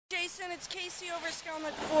Jason, it's Kaycy over at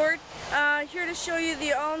Skalnek Ford. Here to show you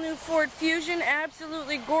the all-new Ford Fusion.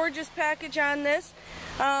 Absolutely gorgeous package on this.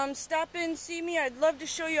 Stop in, see me. I'd love to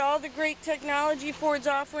show you all the great technology Ford's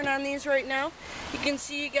offering on these right now. You can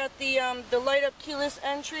see you got the light-up keyless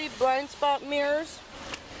entry, blind spot mirrors.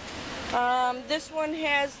 This one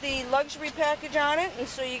has the luxury package on it, and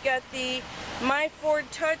so you got the My Ford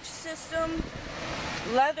Touch system,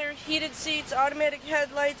 leather heated seats, automatic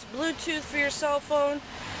headlights, Bluetooth for your cell phone,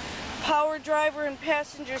 power driver and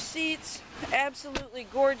passenger seats. Absolutely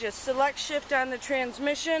gorgeous. Select shift on the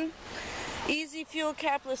transmission, easy fuel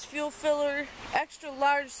capless fuel filler, extra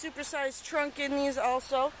large supersized trunk in these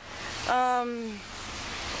also.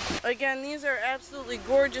 Again, these are absolutely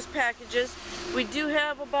gorgeous packages. We do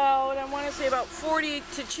have about, I want to say about 40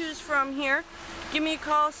 to choose from here. Give me a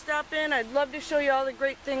call, stop in. I'd love to show you all the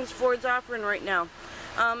great things Ford's offering right now.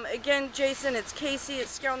 Again, Jason, it's Kaycy at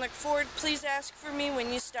Skalnek Ford. Please ask for me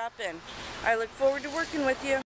when you stop in. I look forward to working with you.